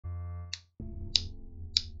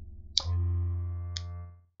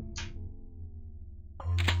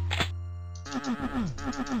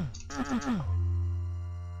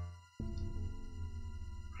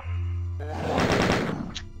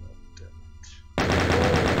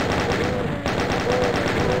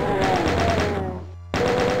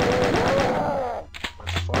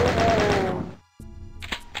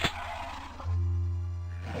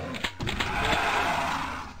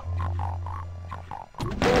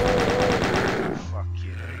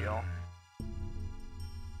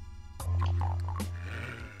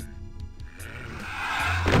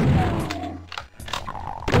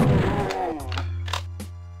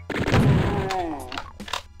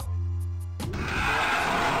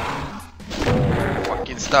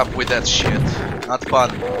Stop with that shit. Not fun.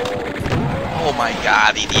 Oh my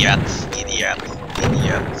god, idiot. Idiot.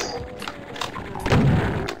 Idiot.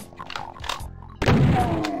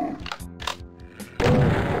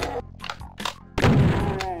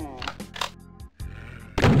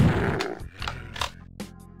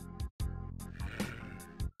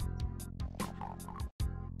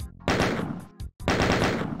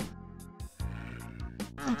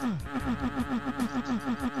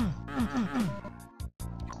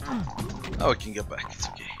 Oh, we can get back, it's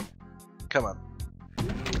okay. Come on.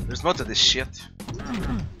 There's more to this shit.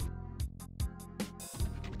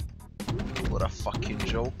 What a fucking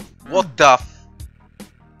joke. What the f—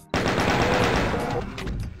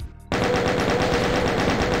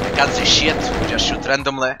 I can't see shit, we just shoot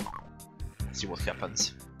randomly. See what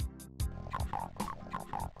happens.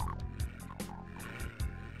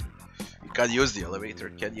 You can't use the elevator,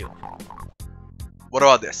 can you? What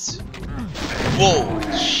about this? Whoa,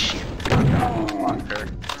 shit. Motherfucker.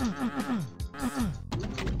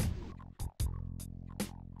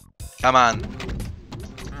 Come on.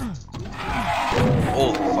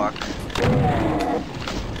 Oh fuck.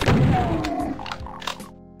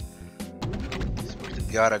 Swear to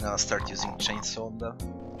God, I'm gonna start using chainsaw on them.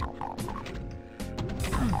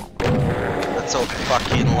 That's a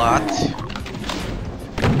fucking lot.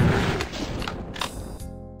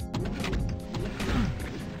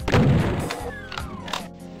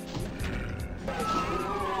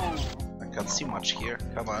 See much here,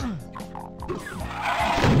 come on.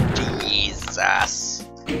 Jesus.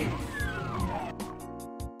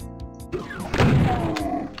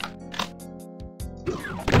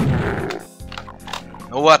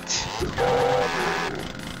 Know what?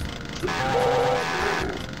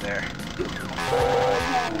 There.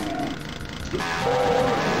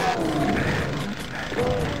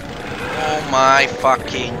 Oh my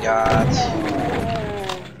fucking god.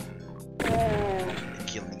 They're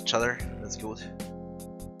killing each other. That's good.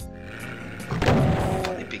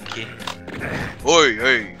 Funny pinky. Oi,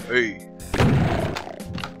 hey, hey.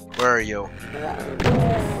 Where are you?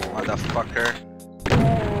 Motherfucker.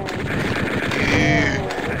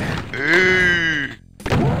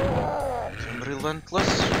 I'm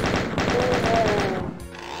relentless.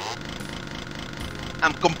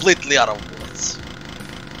 I'm completely out of bullets.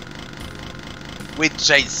 With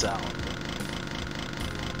chainsaw.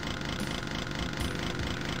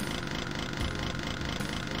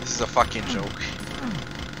 This is a fucking joke.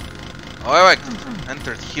 Oh, I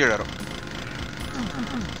entered here.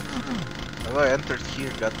 Have I entered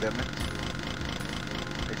here? God damn it!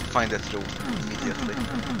 I need to find that room immediately.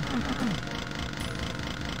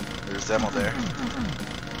 There's ammo there,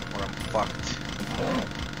 or I'm fucked.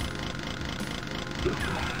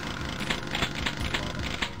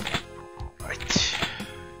 Right.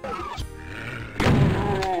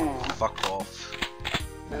 Fuck off.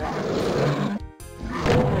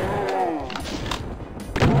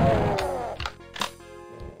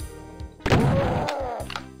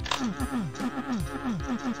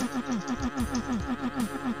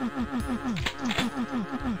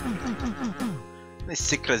 How many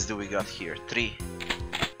secrets do we got here? 3.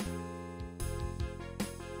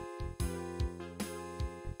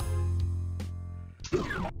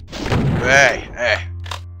 Hey, hey.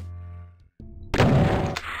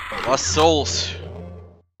 Lost souls.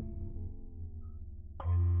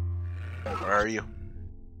 Where are you?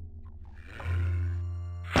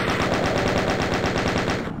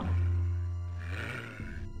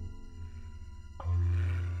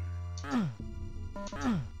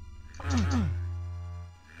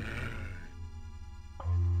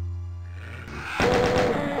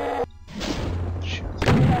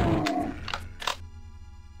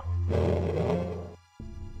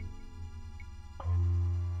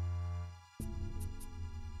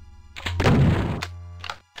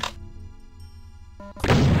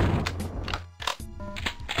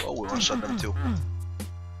 Oh, we one-shot them too.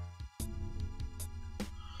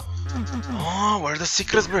 Oh, where are the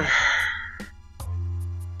secrets, bro?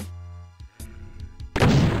 What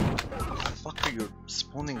the fuck?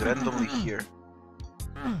 spawning randomly here.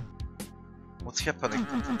 What's happening?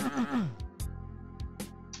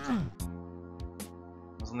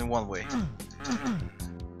 There's only one way.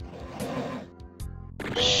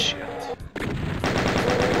 Shit.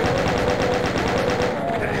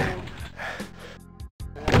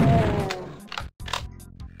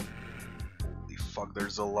 Holy fuck,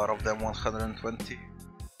 there's a lot of them, 120.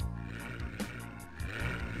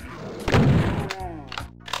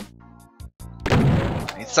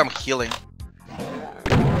 Need some healing.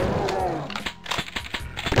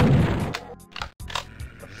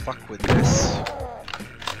 The fuck with this.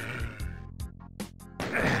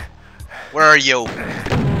 Where are you?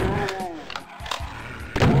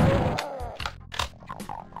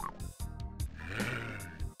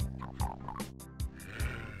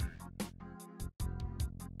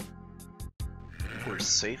 We're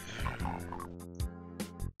safe.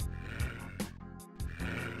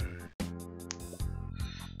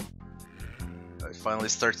 It finally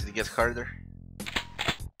started to get harder.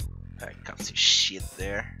 I can't see shit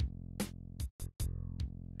there.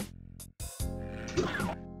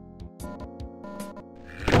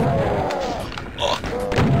 Oh.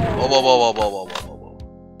 Whoa, whoa, whoa, whoa, whoa, whoa, whoa, whoa.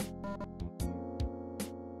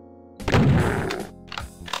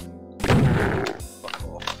 Fuck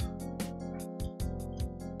off.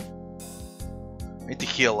 I need to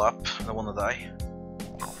heal up. I don't wanna die.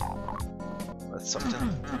 That's something.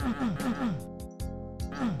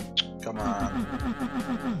 Come on.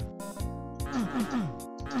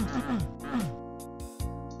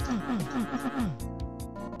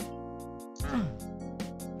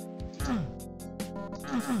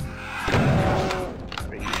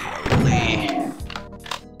 Really?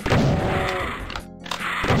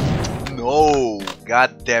 No!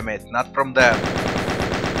 God damn it, not from them.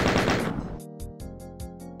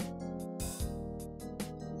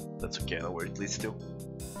 That's okay, I know where it leads to.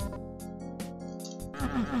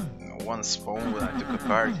 One spawn when I took a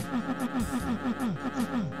card.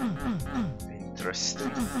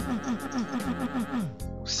 Interesting.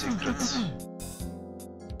 No secrets.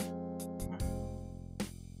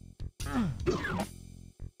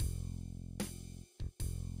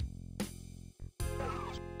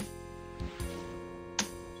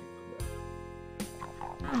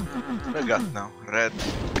 What I got now? Red.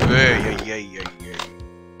 Hey.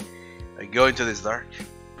 I go into this dark.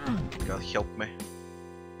 God help me.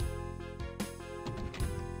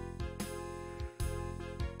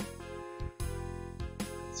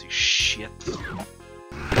 Shit.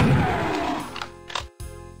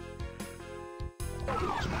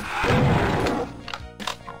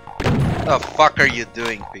 The fuck are you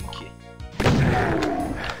doing, Pinky?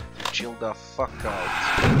 Chill the fuck out.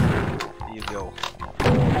 Here you go.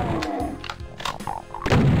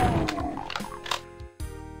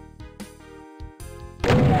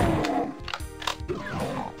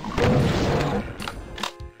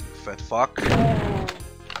 Fat fuck.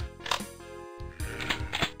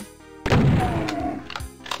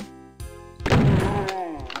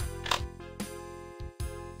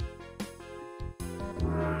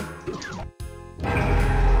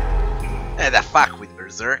 The fuck with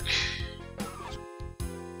Berserk.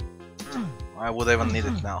 I would even need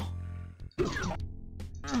it now.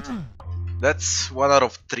 That's 1 out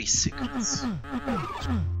of 3 secrets.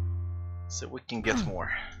 So we can get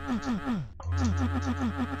more.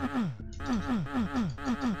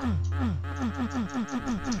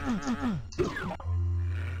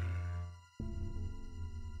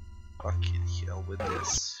 Fucking hell with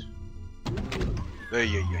this.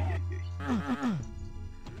 Hey.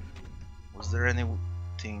 Was there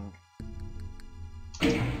anything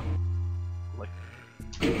like?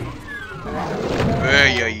 Hey.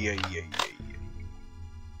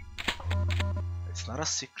 It's not a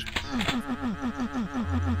secret.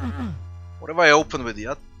 What have I opened with the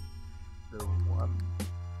other one?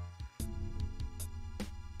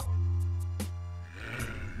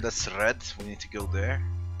 That's red. We need to go there.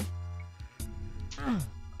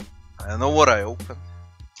 I don't know what I opened.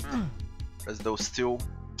 Press those two.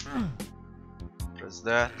 Press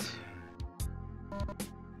that.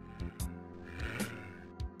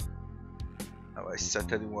 Have I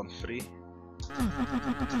set anyone free?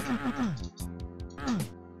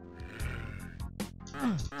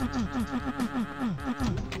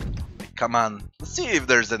 Come on, let's see if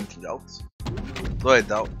there's anything else. Though I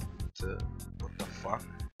doubt. What the fuck?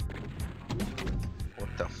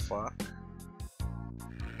 What the fuck?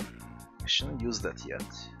 I shouldn't use that yet.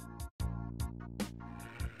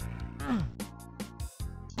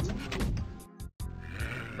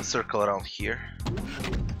 Let's circle around here.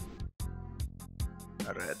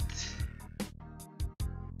 Red.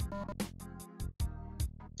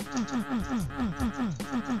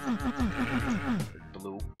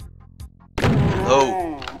 Blue.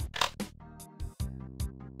 Hello.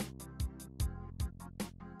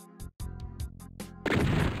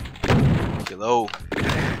 Hello.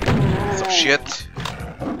 Some shit.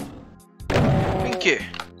 Pinky.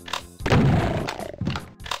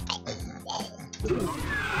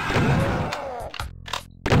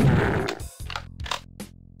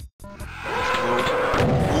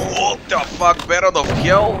 What the fuck? Baron of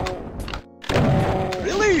Hell?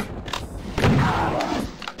 Really?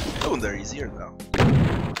 Doom there easier now.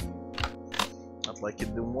 Not like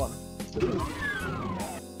in Doom 1.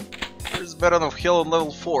 There's Baron of Hell on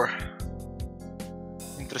level 4.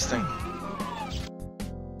 Interesting.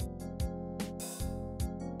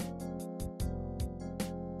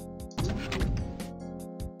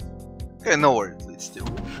 Okay, know where it leads to.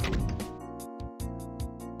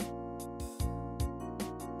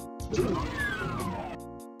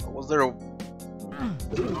 Was there a...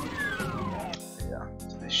 Yeah,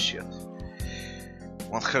 this shit.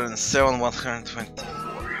 107,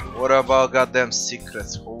 124. What about goddamn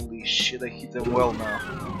secrets? Holy shit, I hit them well now.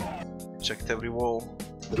 Checked every wall.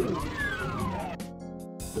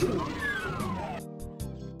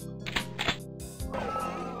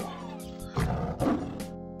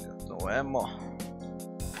 Got no ammo.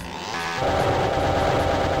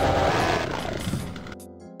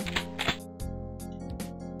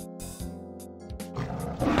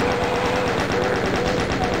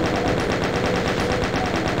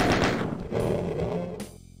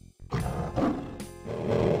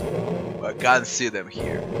 I can't see them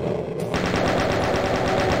here.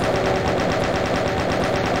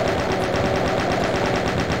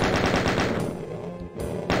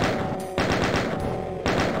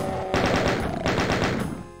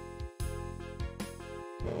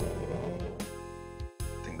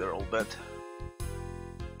 I think they're all dead.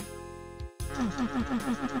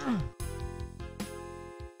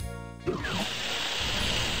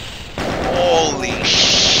 Holy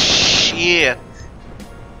shit!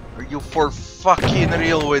 Are you for fucking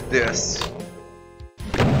real with this?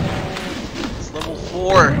 It's level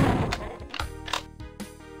 4.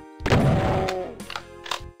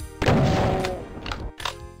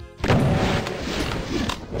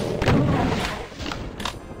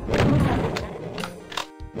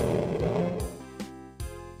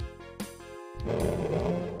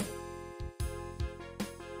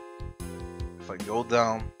 If I go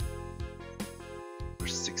down,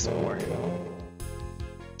 there's 6 more.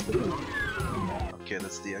 Okay,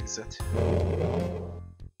 that's the exit.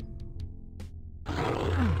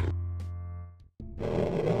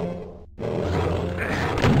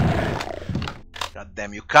 God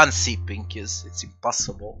damn, you can't see pinkies, it's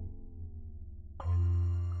impossible.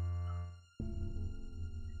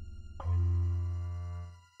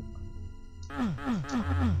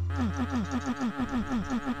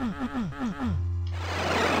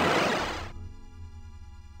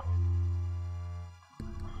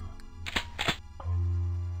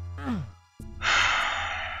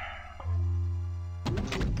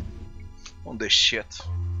 On this shit.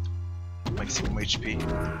 Maximum HP.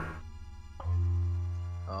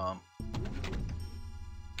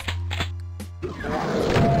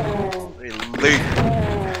 Really?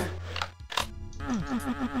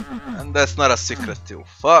 And that's not a secret too.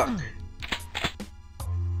 Fuck.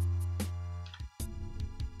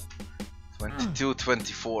 22,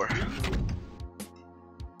 24.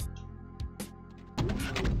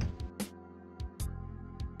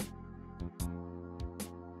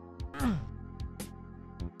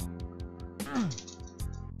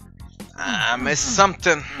 I missed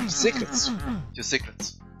something. Secrets. 2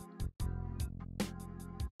 secrets.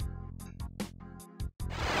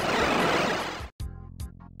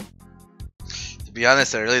 To be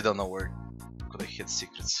honest, I really don't know where could I hit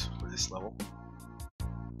secrets for this level.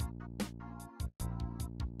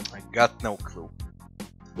 I got no clue.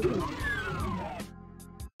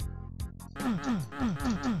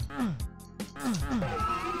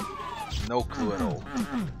 No clue at all.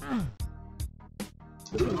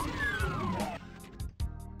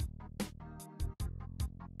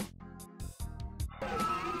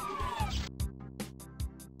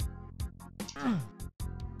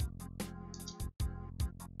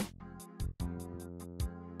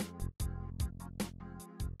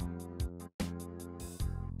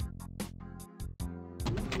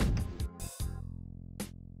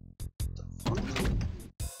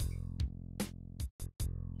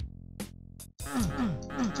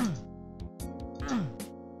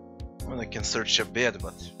 Well, I can search a bit,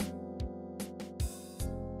 but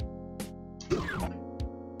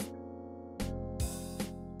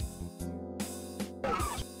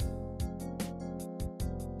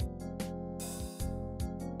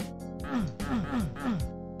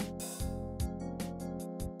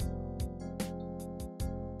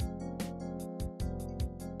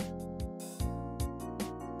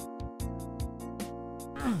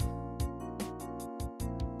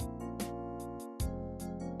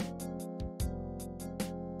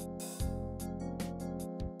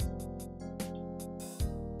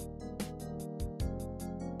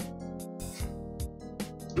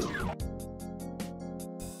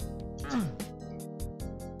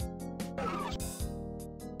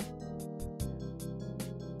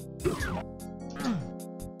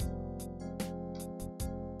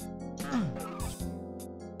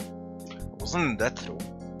Wasn't in that room.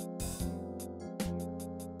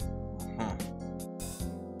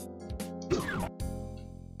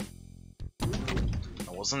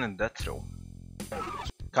 I wasn't in that room.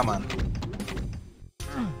 Come on.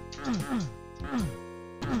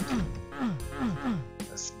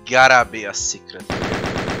 There's gotta be a secret.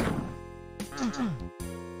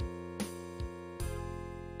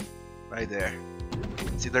 Right there.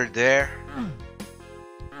 It's either there.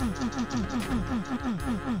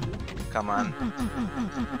 Come on.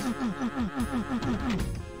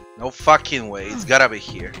 No fucking way. It's gotta be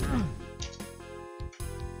here.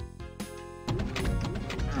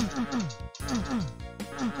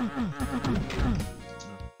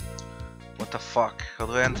 What the fuck? How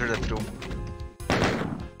do I enter that room?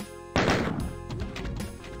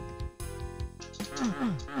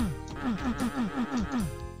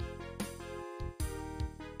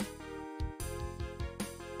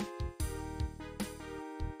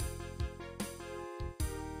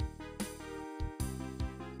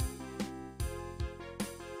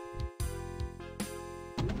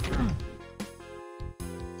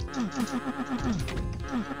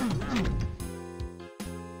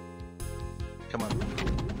 Come on.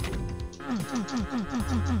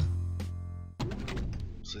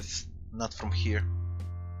 So it's not from here.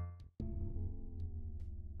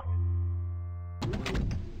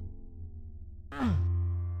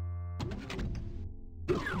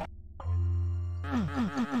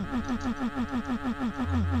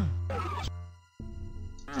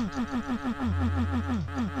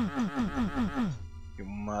 You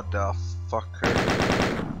motherfucker.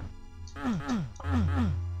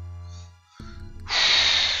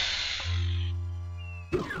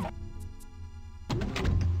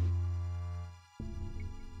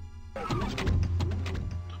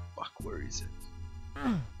 Fuck, where is it?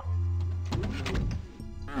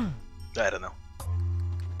 I don't know.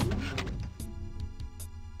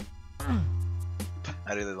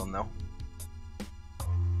 I really don't know.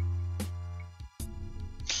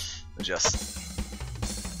 Just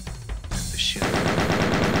the shit.